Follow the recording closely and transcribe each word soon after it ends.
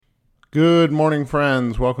Good morning,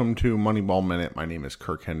 friends. Welcome to Moneyball Minute. My name is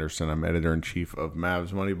Kirk Henderson. I'm editor-in-chief of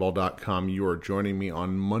MavsMoneyball.com. You are joining me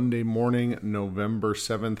on Monday morning, November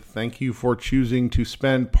 7th. Thank you for choosing to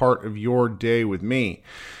spend part of your day with me.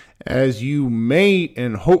 As you may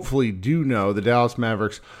and hopefully do know, the Dallas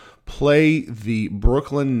Mavericks play the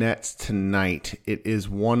Brooklyn Nets tonight. It is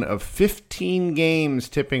one of 15 games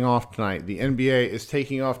tipping off tonight. The NBA is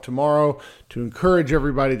taking off tomorrow to encourage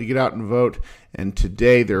everybody to get out and vote. And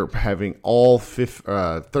today they're having all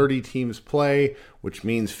 30 teams play, which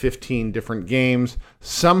means 15 different games.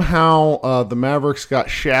 Somehow the Mavericks got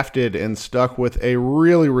shafted and stuck with a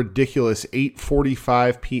really ridiculous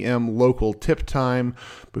 8:45 p.m. local tip time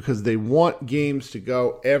because they want games to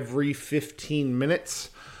go every 15 minutes.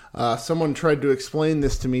 Someone tried to explain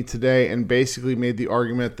this to me today and basically made the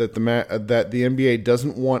argument that the NBA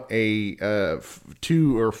doesn't want a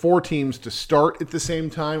 2 or 4 teams to start at the same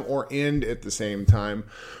time or end at the same time,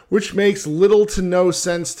 which makes little to no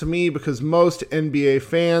sense to me because most NBA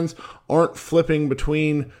fans aren't flipping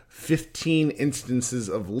between 15 instances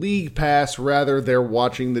of League Pass. Rather, they're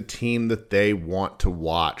watching the team that they want to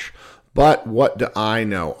watch. But what do I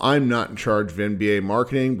know? I'm not in charge of NBA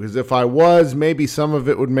marketing because if I was, maybe some of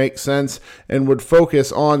it would make sense and would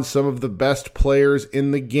focus on some of the best players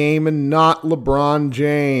in the game and not LeBron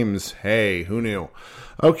James. Hey, who knew?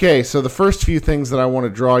 Okay, so the first few things that I want to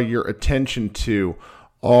draw your attention to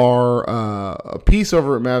are a piece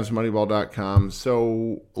over at MavsMoneyball.com.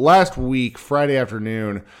 So last week, Friday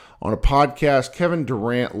afternoon, on a podcast, Kevin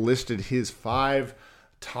Durant listed his 5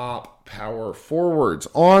 top power forwards.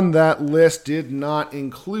 On that list did not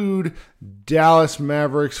include Dallas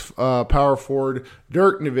Mavericks power forward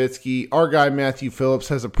Dirk Nowitzki. Our guy Matthew Phillips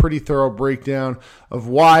has a pretty thorough breakdown of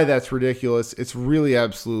why that's ridiculous. It's really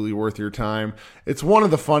absolutely worth your time. It's one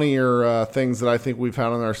of the funnier things that I think we've had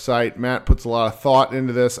on our site. Matt puts a lot of thought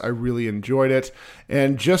into this. I really enjoyed it.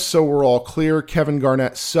 And just so we're all clear, Kevin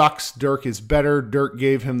Garnett sucks. Dirk is better. Dirk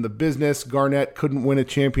gave him the business. Garnett couldn't win a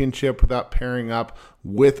championship without pairing up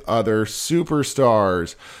with other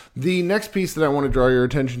superstars. The next piece that I want to draw your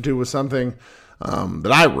attention to was something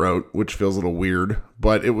that I wrote, which feels a little weird,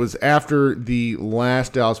 but it was after the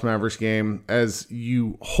last Dallas Mavericks game. As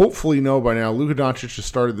you hopefully know by now, Luka Doncic has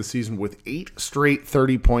started the season with 8 straight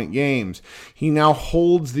 30-point games. He now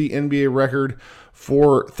holds the NBA record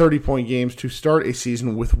for 30-point games to start a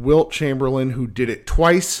season with Wilt Chamberlain, who did it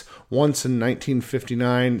twice, once in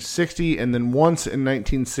 1959-60 and then once in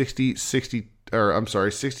 62-63.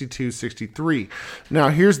 Now,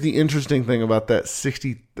 here's the interesting thing about that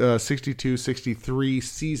 62-63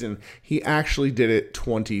 season. He actually did it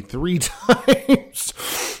 23 times.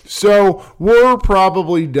 So we're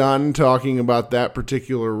probably done talking about that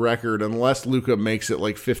particular record unless Luka makes it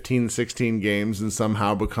like 15, 16 games and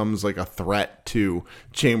somehow becomes like a threat to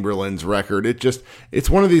Chamberlain's record. It's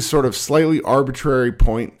one of these sort of slightly arbitrary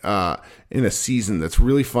point in a season that's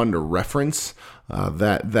really fun to reference.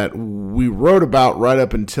 That we wrote about right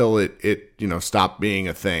up until it stopped being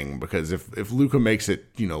a thing. Because if Luka makes it,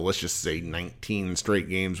 let's just say 19 straight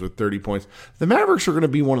games with 30 points, the Mavericks are going to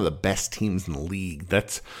be one of the best teams in the league.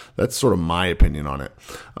 That's sort of my opinion on it.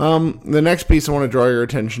 The next piece I want to draw your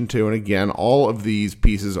attention to, and again, all of these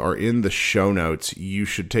pieces are in the show notes. You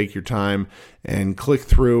should take your time and click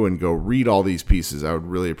through and go read all these pieces. I would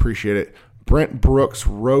really appreciate it. Brent Brooks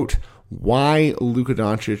wrote why Luka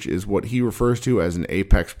Doncic is what he refers to as an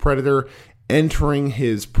apex predator entering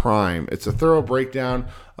his prime. It's a thorough breakdown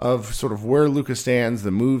of sort of where Luka stands,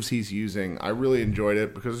 the moves he's using. I really enjoyed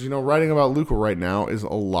it because, writing about Luka right now is a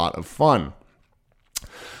lot of fun.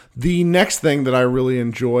 The next thing that I really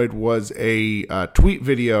enjoyed was a tweet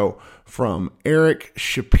video from Eric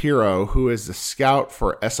Shapiro, who is the scout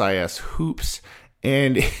for SIS Hoops,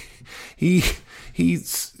 and he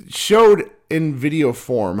showed in video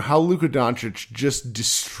form how Luka Doncic just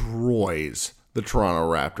destroys the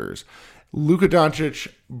Toronto Raptors. Luka Doncic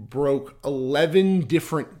broke 11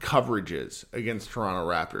 different coverages against Toronto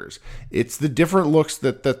Raptors. It's the different looks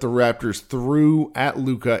that the Raptors threw at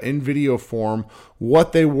Luka in video form,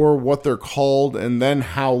 what they were, what they're called, and then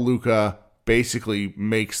how Luka basically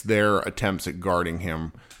makes their attempts at guarding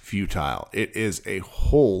him futile. It is a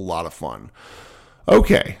whole lot of fun.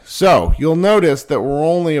 Okay, so you'll notice that we're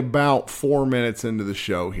only about 4 minutes into the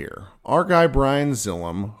show here. Our guy Brian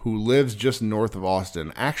Zillum, who lives just north of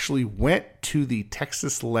Austin, actually went to the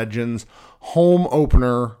Texas Legends home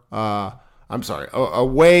opener,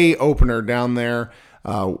 away opener down there,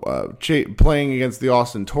 playing against the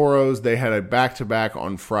Austin Toros. They had a back-to-back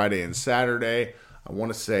on Friday and Saturday. I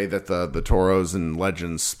want to say that the Toros and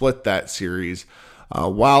Legends split that series.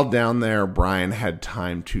 While down there, Brian had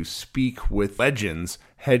time to speak with Legends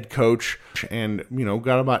head coach. And,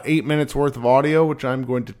 got about 8 minutes worth of audio, which I'm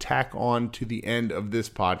going to tack on to the end of this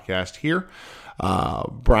podcast here.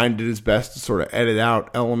 Brian did his best to sort of edit out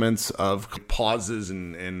elements of pauses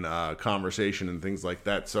and conversation and things like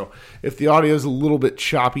that. So if the audio is a little bit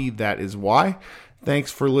choppy, that is why.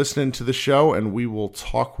 Thanks for listening to the show, and we will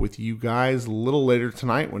talk with you guys a little later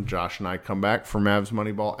tonight when Josh and I come back for Mavs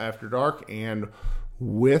Moneyball After Dark, and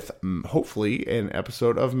with hopefully an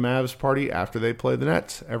episode of Mavs Party after they play the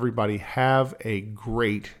Nets. Everybody have a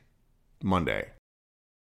great Monday.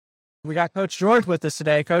 We got Coach George with us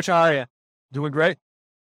today. Coach, how are you? Doing great.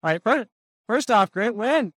 All right, first off, great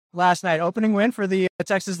win last night. Opening win for the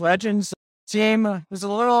Texas Legends team. It was a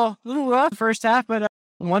little rough first half, but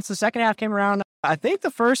once the second half came around, I think the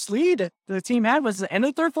first lead the team had was the end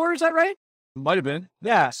of the third quarter. Is that right? Might have been.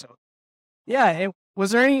 Yeah. So, was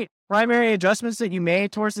there any primary adjustments that you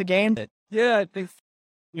made towards the game? Yeah, I think,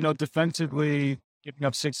 defensively, giving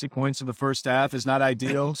up 60 points in the first half is not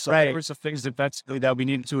ideal. So there were some things defensively that we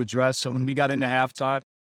needed to address. So when we got into halftime,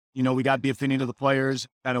 we got the opinion of the players,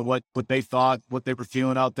 kind of what they thought, what they were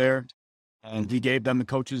feeling out there. And we gave them the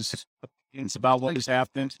coaches' opinions about what was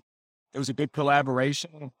happening. It was a good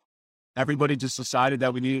collaboration. Everybody just decided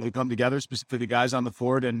that we needed to come together, specifically the guys on the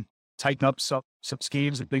floor, and tighten up some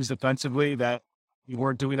schemes and things defensively that we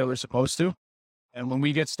weren't doing that we're supposed to. And when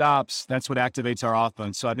we get stops, that's what activates our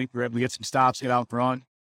offense. So I think we're able to get some stops, get out front,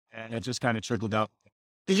 and it just kind of trickled out.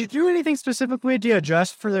 Did you do anything specifically to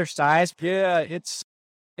adjust for their size? Yeah,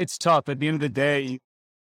 it's tough. At the end of the day, you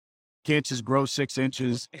can't just grow 6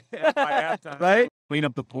 inches by halftime, right? Clean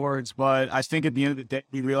up the boards. But I think at the end of the day,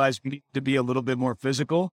 we realized we need to be a little bit more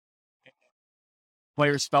physical.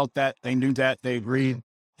 Players felt that, they knew that, they agreed.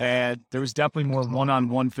 And there was definitely more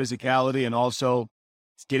one-on-one physicality, and also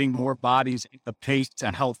getting more bodies in the pace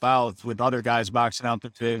to help out with other guys boxing out the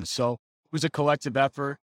pin. So it was a collective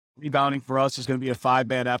effort. Rebounding for us is going to be a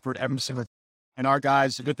 5-man effort every single. And our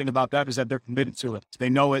guys, the good thing about that is that they're committed to it. They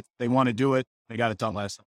know it. They want to do it. They got it done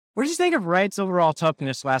last night. What did you think of Wright's overall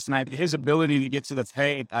toughness last night? His ability to get to the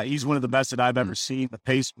paint, he's one of the best that I've ever seen. The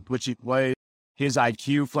pace with which he plays, his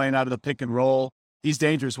IQ playing out of the pick and roll. He's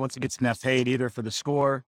dangerous once he gets in that paint, either for the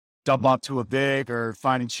score, dump up to a big, or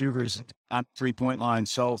finding shooters on the 3-point line.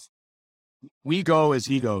 So we go as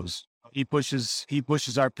he goes. He pushes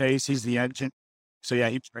our pace. He's the engine. So yeah,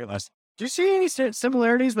 he was great last night. Do you see any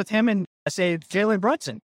similarities with him and, say, Jalen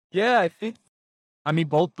Brunson? Yeah, I think.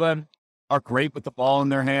 Both of them are great with the ball in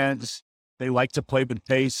their hands. They like to play with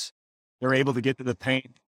pace. They're able to get to the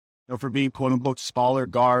paint. For being quote unquote smaller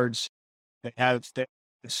guards, they have the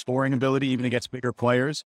scoring ability even against bigger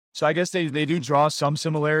players. So I guess they do draw some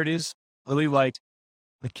similarities. Really like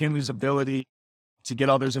McKinley's ability to get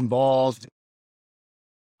others involved,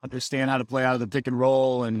 understand how to play out of the pick and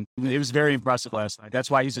roll, and it was very impressive last night.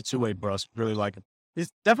 That's why he's a two-way for us. Really like him. He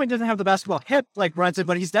definitely doesn't have the basketball hip like Brunson,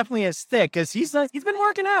 but he's definitely as thick because he's been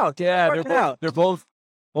working out. Yeah, they're both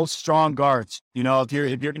strong guards. If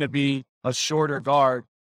you're going to be a shorter guard,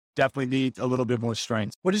 definitely need a little bit more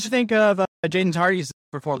strength. What did you think of Jaden Hardy's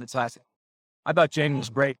performance last night? I thought Jaden was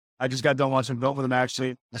great. I just got done watching film with him,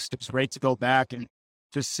 actually. It's great to go back and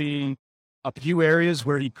just see a few areas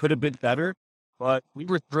where he could have been better. But we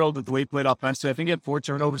were thrilled with the way he played offensively. I think he had 4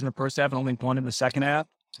 turnovers in the first half and only 1 in the second half.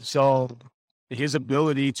 So his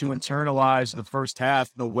ability to internalize the first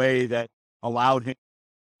half in a way that allowed him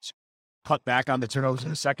to cut back on the turnovers in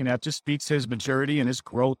the second half just speaks to his maturity and his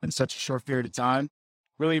growth in such a short period of time.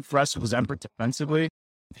 Really impressed with his effort defensively.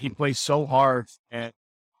 He plays so hard, and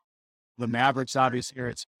the Mavericks obviously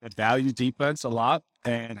here value defense a lot,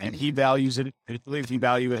 and he values it. I believe he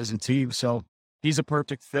values it as a team. So he's a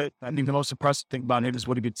perfect fit. I think the most impressive thing about him is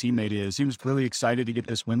what a good teammate he is. He was really excited to get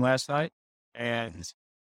this win last night, and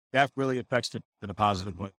that really affects it in a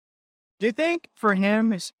positive way. Do you think for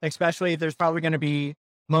him, especially, there's probably going to be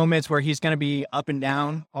moments where he's going to be up and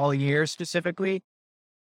down all year specifically?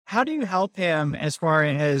 How do you help him as far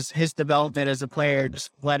as his development as a player?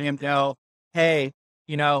 Just let him know, hey,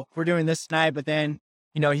 we're doing this tonight, but then,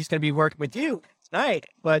 he's going to be working with you tonight,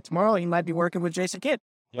 but tomorrow he might be working with Jason Kidd.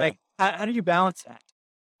 Yeah. Like, how do you balance that?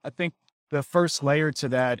 I think the first layer to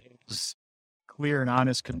that is clear and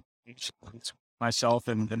honest communication with myself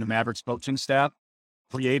and the Mavericks coaching staff,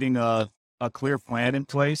 creating a clear plan in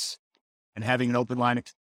place and having an open line of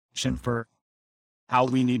communication for how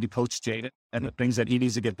we need to coach Jaden and the things that he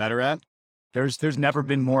needs to get better at. There's never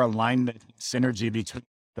been more alignment, synergy between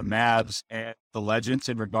the Mavs and the Legends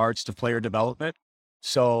in regards to player development.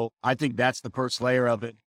 So I think that's the first layer of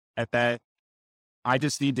it. At that, I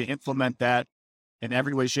just need to implement that in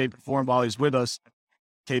every way, shape, and form while he's with us.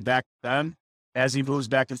 Okay, back then, as he moves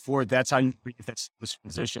back and forth, that's how you read this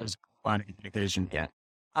position as line of communication. Yeah.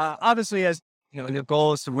 Obviously, as you know, the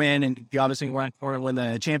goal is to win, and you obviously want to win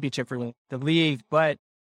the championship for the league. But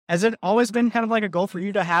has it always been kind of like a goal for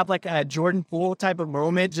you to have like a Jordan Poole type of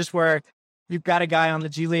moment, just where you've got a guy on the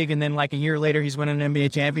G League, and then like a year later he's winning an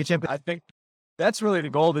NBA championship? I think that's really the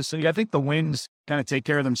goal of this league. I think the wins kind of take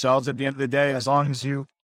care of themselves at the end of the day, as long as you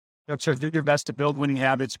sort of do your best to build winning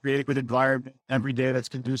habits, create a good environment every day that's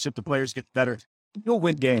conducive to players get better. You'll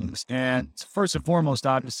win games. And first and foremost,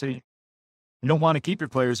 obviously, you don't want to keep your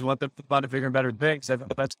players. You want them to find bigger and better things. I think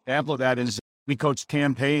the best example of that is we coached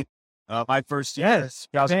Cam Payne my first year,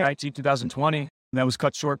 2019, 2020. And that was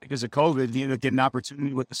cut short because of COVID. He ended up getting an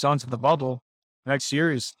opportunity with the Suns in the bubble. Next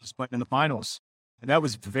year, he's playing in the finals. And that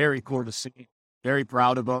was very cool to see. Very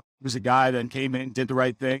proud of him. He was a guy that came in, did the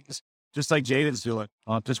right things, just like Jaden's doing.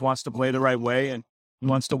 Just wants to play the right way, and he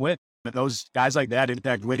wants to win. And those guys like that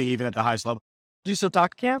impact winning even at the highest level. Do you still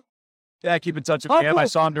talk to Cam? Yeah, I keep in touch with Cam. Cool. I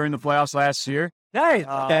saw him during the playoffs last year. Nice.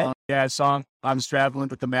 Okay. Yeah, I saw him. I was traveling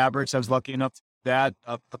with the Mavericks. I was lucky enough to do that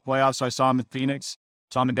the playoffs. So I saw him in Phoenix.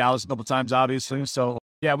 Saw him in Dallas a couple times, obviously. So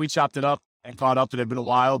yeah, we chopped it up and caught up. It had been a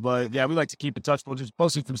while, but yeah, we like to keep in touch. We'll just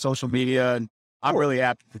posting from social media, and I'm really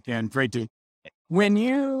happy for Cam. Great dude. When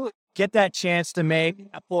you get that chance to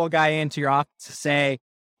pull a guy into your office to say,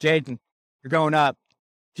 Jaden, you're going up,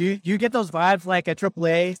 do you get those vibes like a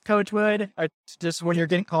AAA coach would, or just when you're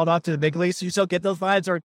getting called up to the big leagues? You still get those vibes,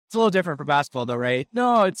 or it's a little different for basketball though, right?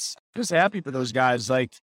 No, it's just happy for those guys.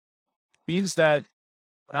 Like, means that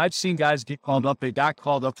when I've seen guys get called up, they got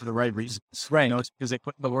called up for the right reasons. Right. You know, it's because they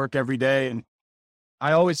put in the work every day. And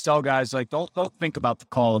I always tell guys, like, don't think about the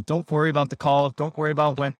call. Don't worry about the call. Don't worry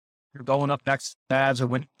about when you're going up next to Mavs or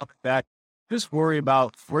when up back. Just worry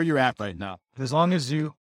about where you're at right now. As long as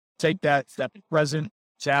you take that present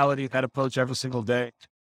mentality, that approach every single day,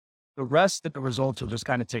 the rest of the results will just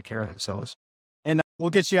kind of take care of themselves. And we'll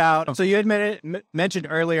get you out. So you mentioned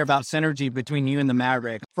earlier about synergy between you and the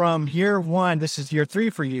Mavericks. From year one, this is year 3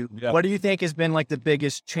 for you. Yeah. What do you think has been like the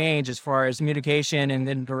biggest change as far as communication and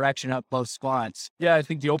then direction of both squads? Yeah, I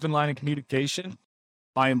think the open line of communication,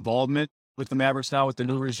 my involvement with the Mavericks now with the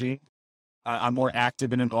new regime, I'm more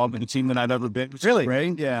active and involved in the team than I've ever been. Which Really? is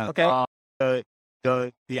great. Yeah. Okay.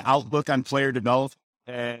 The outlook on player development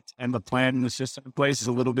and the plan and the system in place is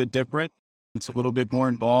a little bit different. It's a little bit more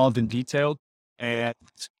involved and detailed, and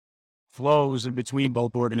flows in between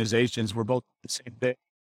both organizations. We're both the same thing.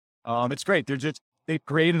 It's great. They've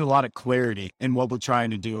created a lot of clarity in what we're trying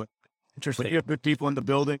to do. Interesting. When you have good people in the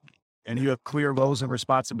building and you have clear roles and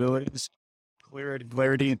responsibilities,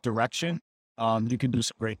 clarity and direction, you can do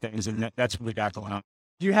some great things, and that's what we got going on.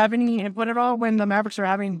 Do you have any input at all when the Mavericks are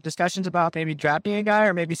having discussions about maybe drafting a guy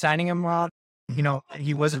or maybe signing him while,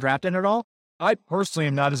 he wasn't drafted at all? I personally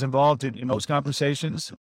am not as involved in those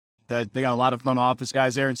conversations. That they got a lot of front office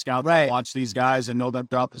guys there and scouts that watch these guys and know them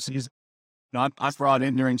throughout the season. I'm brought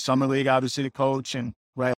in during summer league, obviously, to coach, and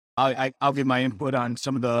I'll give my input on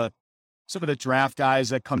some of the draft guys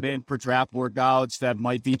that come in for draft workouts that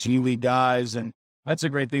might be G League guys, and that's a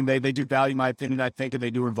great thing. They do value my opinion, I think, and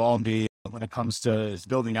they do involve me when it comes to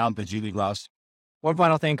building out the G League roster. One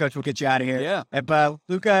final thing, Coach, we'll get you out of here. Yeah. If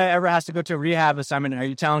Luka ever has to go to a rehab assignment, are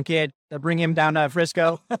you telling kid to bring him down to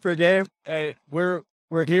Frisco for a game? Hey, we're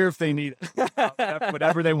here if they need it.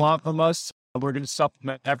 Whatever they want from us, we're going to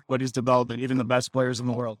supplement everybody's development, even the best players in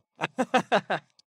the world.